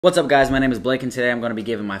What's up guys, my name is Blake and today I'm going to be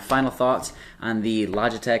giving my final thoughts on the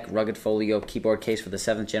Logitech Rugged Folio keyboard case for the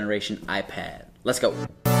 7th generation iPad. Let's go!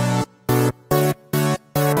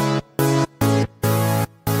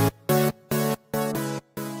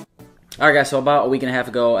 Alright guys, so about a week and a half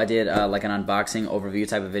ago I did like an unboxing overview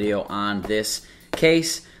type of video on this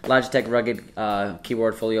case, Logitech Rugged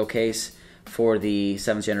Keyboard Folio case for the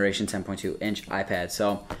 7th generation 10.2 inch iPad.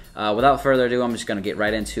 So without further ado, I'm just going to get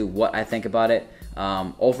right into what I think about it.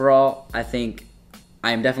 Overall, I think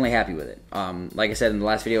I am definitely happy with it. Like I said in the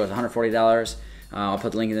last video, it was $140. I'll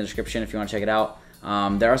put the link in the description if you want to check it out.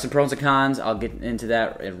 There are some pros and cons. I'll get into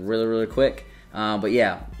that really quick. But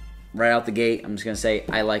yeah, right out the gate, I'm just going to say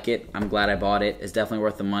I like it. I'm glad I bought it. It's definitely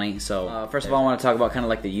worth the money. So first of all, I want to talk about kind of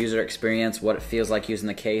like the user experience, what it feels like using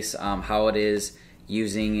the case, how it is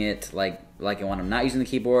using it like when I'm not using the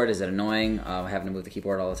keyboard. Is it annoying having to move the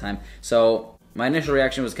keyboard all the time? So my initial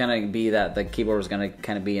reaction was kind of be that the keyboard was going to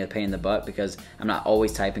kind of be a pain in the butt because I'm not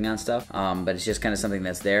always typing on stuff, but it's just kind of something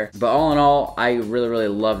that's there. But all in all, I really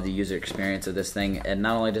love the user experience of this thing, and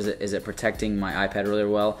not only is it protecting my iPad really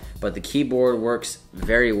well, but the keyboard works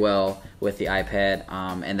very well with the iPad,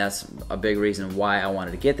 and that's a big reason why I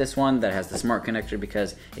wanted to get this one that has the smart connector,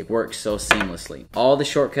 because it works so seamlessly. All the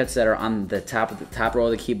shortcuts that are on the top row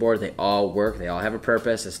of the keyboard, they all work. They all have a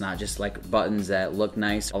purpose. It's not just like buttons that look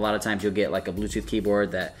nice. A lot of times you'll get like a Bluetooth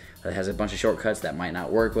keyboard that has a bunch of shortcuts that might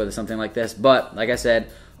not work with something like this. But like I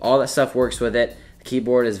said, all that stuff works with it. The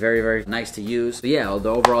keyboard is very nice to use. But yeah,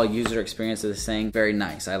 the overall user experience of this thing, very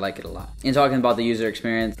nice. I like it a lot. In talking about the user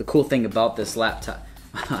experience, the cool thing about this laptop,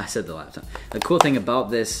 I said the laptop. The cool thing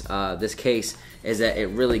about this this case is that it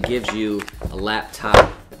really gives you a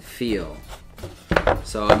laptop feel.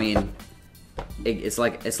 So I mean, it's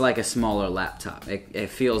like a smaller laptop. It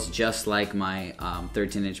feels just like my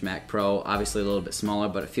 13-inch Mac Pro. Obviously a little bit smaller,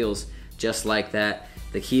 but it feels just like that.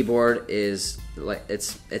 The keyboard is like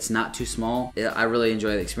it's not too small. I really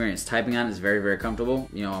enjoy the experience. Typing on it is very comfortable.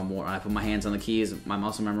 You know, when I put my hands on the keys, my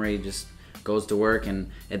muscle memory just goes to work, and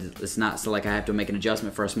it's not so like I have to make an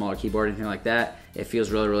adjustment for a smaller keyboard or anything like that. It feels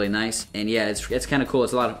really nice, and yeah, it's kind of cool.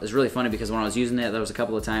 It's really funny because when I was using it, there was a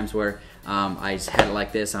couple of times where I just had it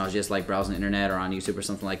like this, and I was just like browsing the internet or on YouTube or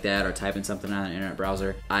something like that, or typing something on an internet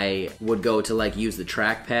browser. I would go to like use the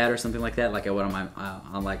trackpad or something like that, like I would on my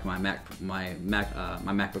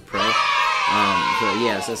MacBook Pro. So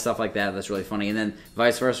yeah, so stuff like that. That's really funny. And then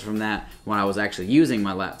vice versa from that, when I was actually using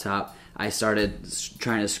my laptop, I started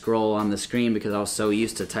trying to scroll on the screen because I was so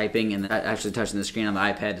used to typing and actually touching the screen on the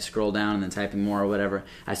iPad to scroll down and then typing more or whatever.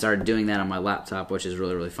 I started doing that on my laptop, which is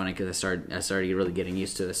really funny because I started really getting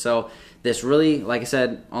used to this. So this really, like I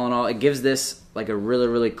said, all in all, it gives this like a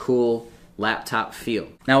really cool laptop feel.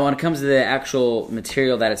 Now when it comes to the actual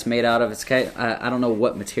material that it's made out of, it's kind of, I don't know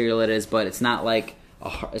what material it is, but it's not like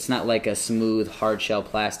a smooth hard shell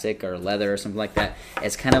plastic or leather or something like that.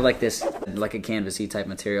 It's kind of like this, like a canvasy type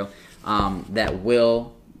material that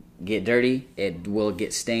will get dirty, it will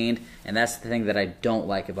get stained, and that's the thing that I don't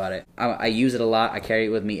like about it. I use it a lot. I carry it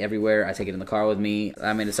with me everywhere. I take it in the car with me.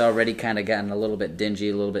 I mean, it's already kind of gotten a little bit dingy,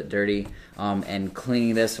 a little bit dirty, and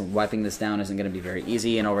cleaning this, wiping this down isn't going to be very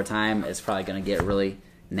easy, and over time it's probably going to get really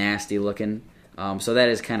nasty looking. So that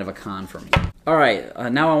is kind of a con for me. Alright,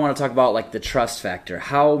 now I want to talk about like the trust factor.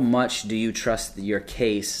 How much do you trust your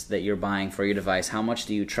case that you're buying for your device? How much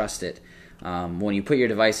do you trust it? When you put your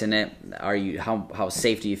device in it, how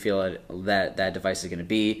safe do you feel that device is going to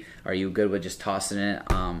be? Are you good with just tossing it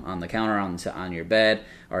on the counter on your bed?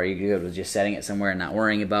 Or are you good with just setting it somewhere and not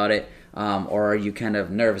worrying about it? Or are you kind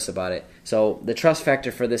of nervous about it? So the trust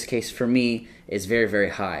factor for this case for me is very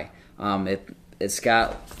high. It's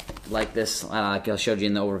got like this, like I showed you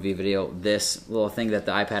in the overview video, this little thing that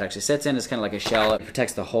the iPad actually sits in is kind of like a shell. It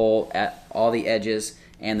protects the whole, all the edges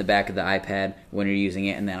and the back of the iPad when you're using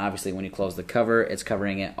it, and then obviously when you close the cover, it's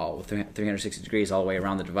covering it all 360 degrees all the way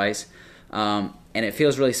around the device. And it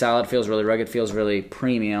feels really solid, feels really rugged, feels really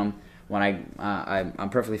premium. When I'm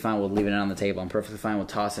perfectly fine with leaving it on the table. I'm perfectly fine with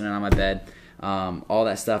tossing it on my bed. All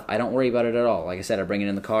that stuff, I don't worry about it at all. Like I said, I bring it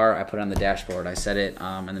in the car, I put it on the dashboard, I set it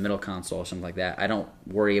in the middle console or something like that. I don't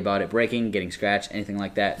worry about it breaking, getting scratched, anything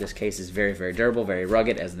like that. This case is very durable, very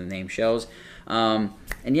rugged, as the name shows.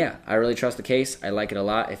 And yeah, I really trust the case. I like it a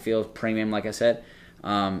lot. It feels premium, like I said,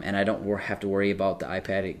 and I don't have to worry about the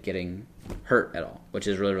iPad getting hurt at all, which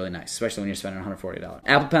is really nice, especially when you're spending $140.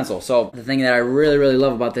 Apple Pencil. So the thing that I really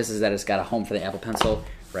love about this is that it's got a home for the Apple Pencil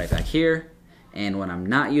right back here. And when I'm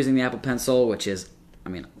not using the Apple Pencil, which is, I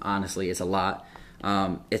mean, honestly, it's a lot,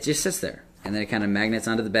 it just sits there. And then it kind of magnets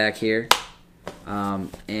onto the back here.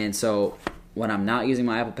 And so when I'm not using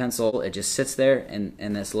my Apple Pencil, it just sits there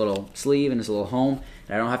in this little sleeve, in this little home,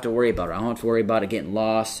 and I don't have to worry about it. I don't have to worry about it getting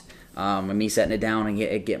lost, and me setting it down and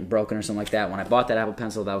it getting broken or something like that. When I bought that Apple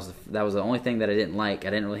Pencil, that was the only thing that I didn't like. I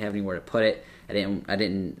didn't really have anywhere to put it. I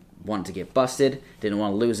didn't want it to get busted. Didn't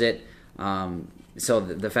want to lose it. So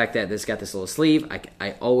the fact that this got this little sleeve,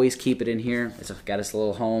 I always keep it in here. It's got this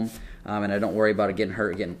little home, and I don't worry about it getting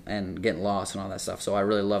hurt, getting lost and all that stuff. So I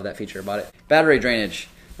really love that feature about it. Battery drainage.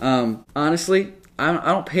 Honestly, I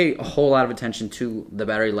don't pay a whole lot of attention to the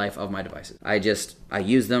battery life of my devices. I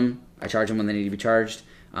use them. I charge them when they need to be charged.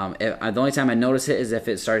 The only time I notice it is if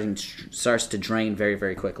it starts to drain very,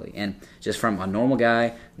 very quickly. And just from a normal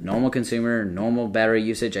guy, normal consumer, normal battery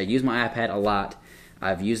usage, I use my iPad a lot.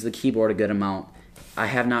 I've used the keyboard a good amount. I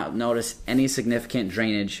have not noticed any significant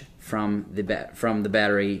drainage from the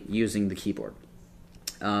battery using the keyboard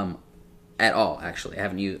at all. Actually,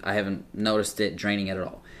 I haven't noticed it draining it at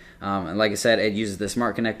all. And like I said, it uses the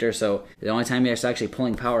smart connector, so the only time you're actually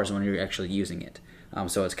pulling power is when you're actually using it.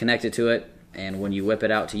 So it's connected to it, and when you whip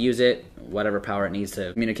it out to use it, whatever power it needs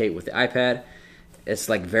to communicate with the iPad, it's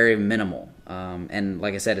like very minimal. And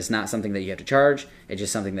like I said, it's not something that you have to charge. It's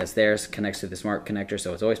just something that's there, it connects to the smart connector,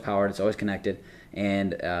 so it's always powered, it's always connected,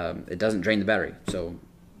 and it doesn't drain the battery. So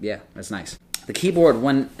yeah, that's nice. The keyboard,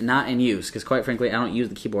 when not in use, because quite frankly, I don't use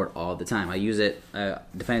the keyboard all the time. I use it,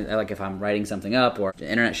 like if I'm writing something up or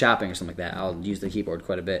internet shopping or something like that, I'll use the keyboard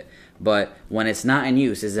quite a bit. But when it's not in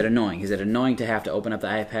use, is it annoying? Is it annoying to have to open up the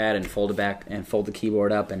iPad and fold it back and fold the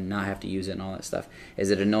keyboard up and not have to use it and all that stuff?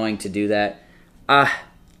 Is it annoying to do that?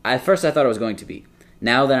 At first I thought it was going to be.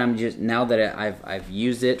 Now that I've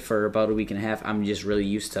used it for about a week and a half, I'm just really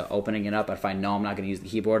used to opening it up. If I know I'm not going to use the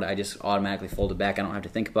keyboard, I just automatically fold it back. I don't have to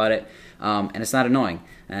think about it, and it's not annoying.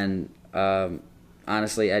 And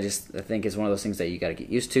honestly, I think it's one of those things that you got to get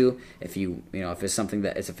used to. If if it's something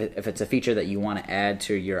that if it's a feature that you want to add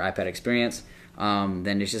to your iPad experience,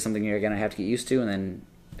 then it's just something you're going to have to get used to, and then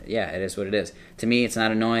yeah, it is what it is. To me, it's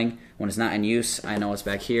not annoying. When it's not in use, I know it's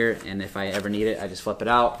back here, and if I ever need it, I just flip it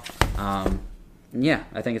out. Yeah,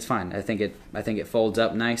 I think it's fine. I think it folds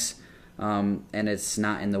up nice, and it's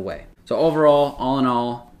not in the way. So overall, all in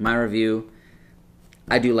all, my review,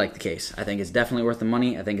 I do like the case. I think it's definitely worth the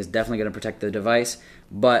money. I think it's definitely going to protect the device.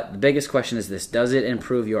 But the biggest question is this: does it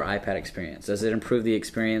improve your iPad experience? Does it improve the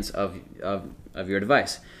experience of your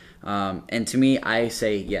device? And to me, I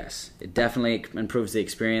say yes. It definitely improves the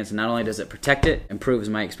experience. And not only does it protect it, improves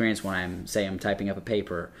my experience when I'm typing up a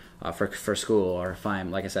paper for school, or if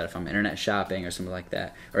I'm, like I said, if I'm internet shopping or something like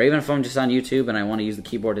that, or even if I'm just on YouTube and I want to use the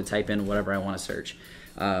keyboard to type in whatever I want to search.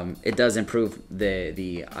 It does improve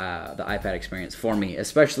the iPad experience for me,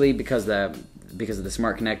 especially because of the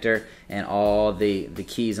smart connector and all the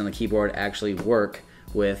keys on the keyboard actually work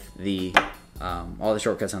with all the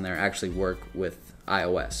shortcuts on there actually work with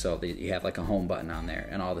iOS, so you have like a home button on there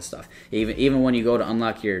and all this stuff. Even when you go to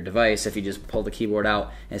unlock your device, if you just pull the keyboard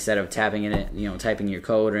out instead of tapping in it, typing your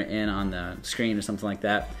code in on the screen or something like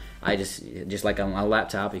that, I just like on a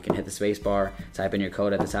laptop, you can hit the space bar, type in your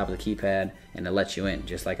code at the top of the keypad, and it lets you in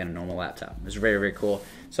just like on a normal laptop. It's very, very cool.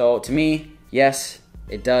 So to me, yes,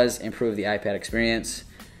 it does improve the iPad experience.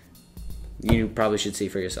 You probably should see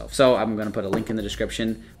for yourself. So I'm going to put a link in the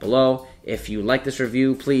description below. If you like this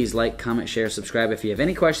review, please like, comment, share, subscribe. If you have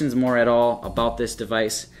any questions more at all about this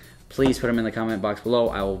device, please put them in the comment box below.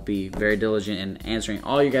 I will be very diligent in answering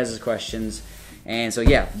all you guys' questions. And so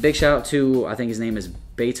yeah, big shout out to, I think his name is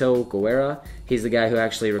Beto Guerra. He's the guy who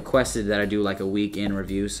actually requested that I do like a week in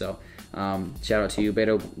review. So shout out to you,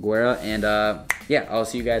 Beto Guerra. And yeah, I'll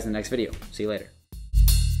see you guys in the next video. See you later.